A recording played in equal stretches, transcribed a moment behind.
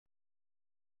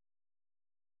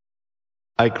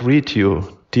I greet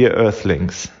you, dear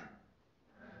Earthlings.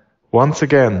 Once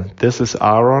again, this is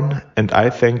Aaron, and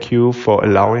I thank you for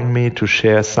allowing me to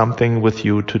share something with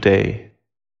you today.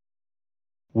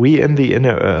 We in the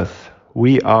inner earth,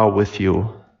 we are with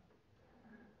you.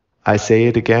 I say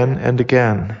it again and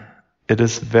again. It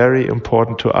is very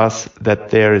important to us that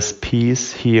there is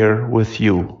peace here with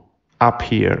you, up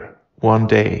here, one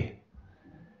day.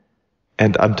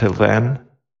 And until then,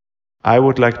 I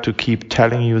would like to keep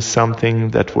telling you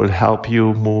something that will help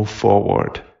you move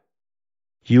forward.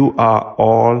 You are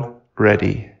all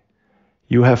ready.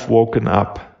 You have woken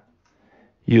up.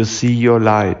 You see your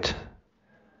light.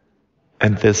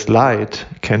 And this light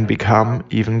can become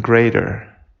even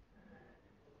greater.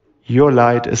 Your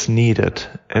light is needed,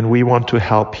 and we want to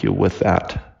help you with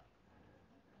that.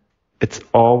 It's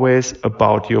always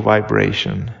about your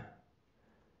vibration.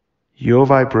 Your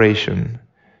vibration,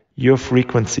 your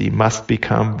frequency must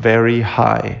become very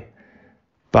high,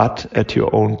 but at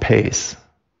your own pace.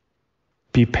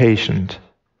 Be patient.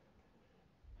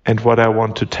 And what I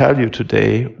want to tell you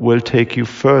today will take you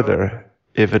further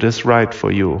if it is right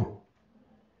for you.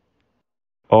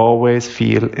 Always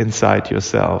feel inside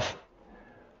yourself.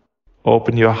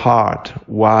 Open your heart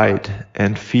wide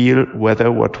and feel whether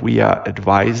what we are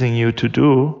advising you to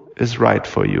do is right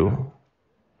for you.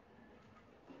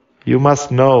 You must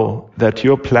know that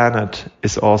your planet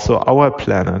is also our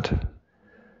planet.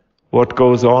 What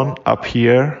goes on up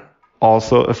here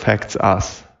also affects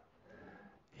us.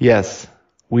 Yes,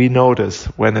 we notice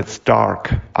when it's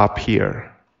dark up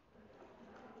here.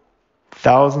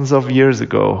 Thousands of years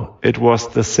ago, it was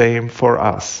the same for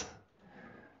us.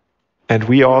 And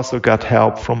we also got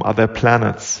help from other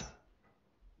planets.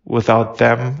 Without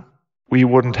them, we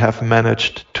wouldn't have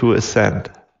managed to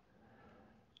ascend.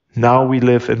 Now we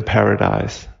live in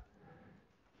paradise.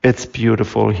 It's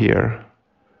beautiful here.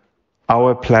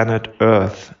 Our planet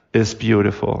Earth is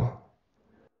beautiful.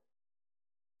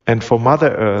 And for Mother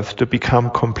Earth to become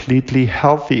completely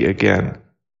healthy again,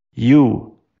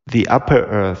 you, the upper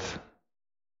Earth,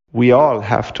 we all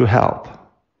have to help.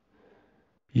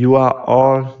 You are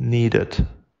all needed.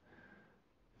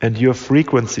 And your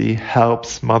frequency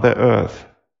helps Mother Earth,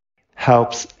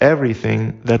 helps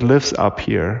everything that lives up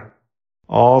here.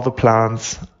 All the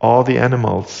plants, all the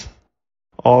animals,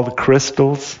 all the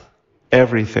crystals,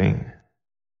 everything.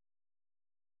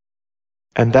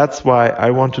 And that's why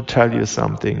I want to tell you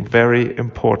something very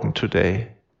important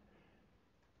today.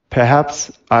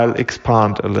 Perhaps I'll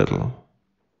expand a little.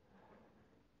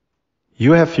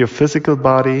 You have your physical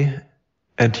body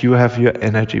and you have your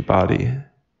energy body.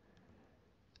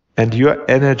 And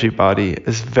your energy body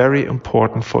is very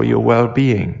important for your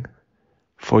well-being,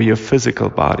 for your physical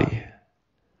body.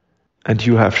 And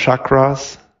you have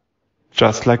chakras,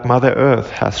 just like Mother Earth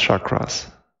has chakras.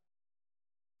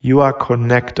 You are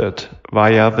connected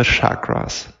via the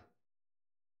chakras.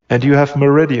 And you have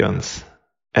meridians,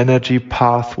 energy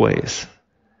pathways.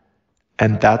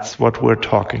 And that's what we're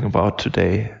talking about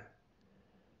today.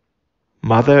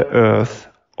 Mother Earth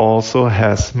also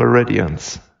has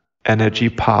meridians, energy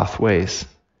pathways.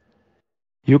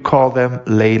 You call them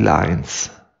ley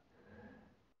lines.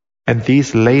 And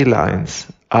these ley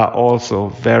lines are also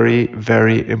very,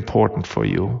 very important for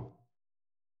you.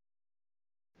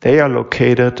 They are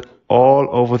located all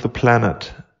over the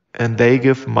planet, and they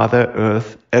give Mother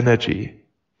Earth energy,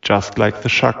 just like the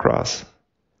chakras.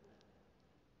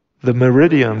 The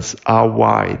meridians are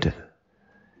wide.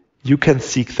 You can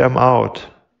seek them out.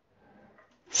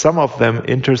 Some of them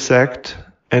intersect,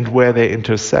 and where they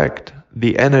intersect,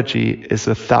 the energy is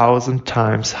 1,000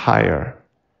 times higher.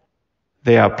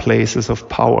 They are places of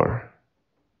power.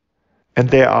 And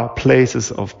there are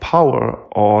places of power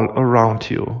all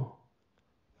around you.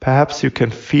 Perhaps you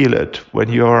can feel it when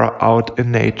you are out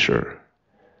in nature.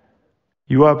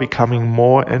 You are becoming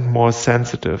more and more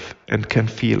sensitive and can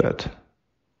feel it.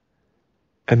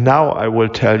 And now I will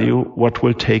tell you what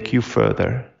will take you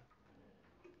further.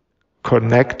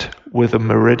 Connect with the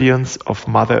meridians of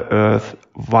Mother Earth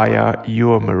via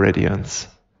your meridians.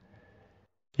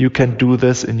 You can do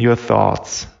this in your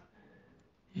thoughts.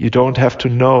 You don't have to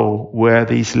know where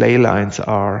these ley lines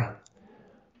are.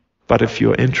 But if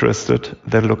you're interested,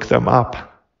 then look them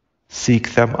up.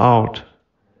 Seek them out.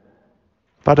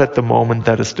 But at the moment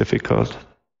that is difficult.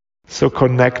 So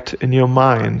connect in your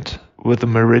mind with the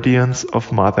meridians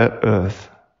of Mother Earth.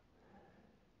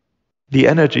 The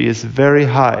energy is very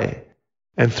high,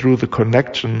 and through the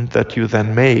connection that you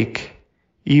then make,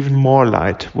 even more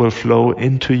light will flow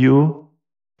into you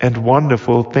and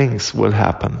wonderful things will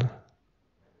happen.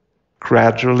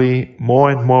 Gradually, more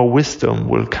and more wisdom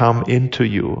will come into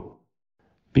you.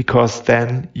 because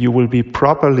then you will be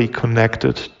properly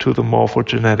connected to the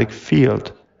morphogenetic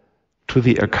field, to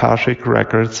the Akashic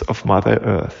records of Mother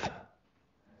Earth.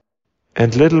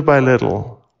 And little by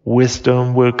little,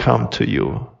 wisdom will come to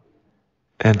you.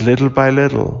 And little by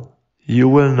little, you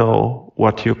will know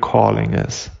what your calling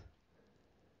is.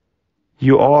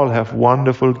 You all have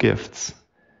wonderful gifts,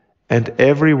 and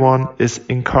everyone is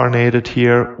incarnated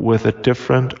here with a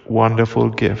different wonderful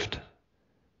gift.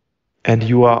 And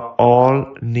you are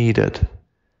all needed.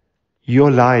 Your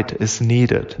light is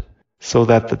needed so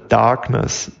that the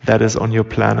darkness that is on your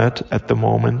planet at the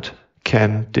moment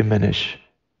can diminish.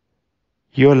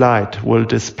 Your light will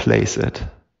displace it.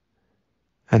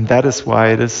 And that is why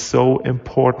it is so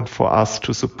important for us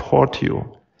to support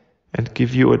you and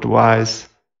give you advice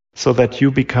so that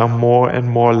you become more and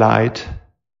more light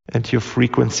and your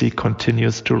frequency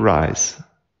continues to rise.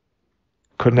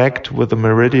 Connect with the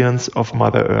meridians of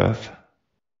Mother Earth.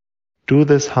 Do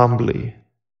this humbly,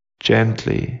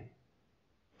 gently,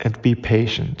 and be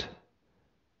patient.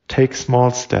 Take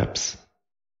small steps.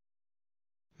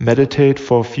 Meditate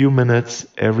for a few minutes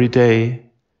every day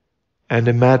and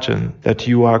imagine that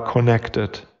you are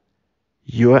connected,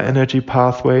 your energy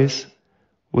pathways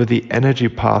with the energy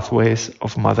pathways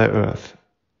of Mother Earth.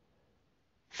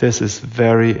 This is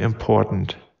very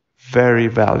important, very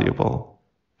valuable,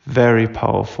 very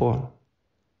powerful.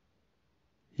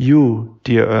 You,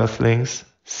 dear Earthlings,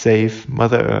 save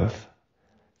Mother Earth.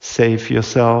 Save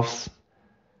yourselves.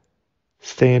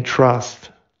 Stay in trust.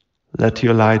 Let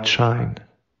your light shine.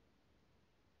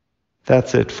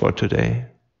 That's it for today.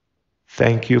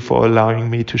 Thank you for allowing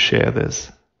me to share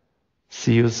this.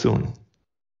 See you soon.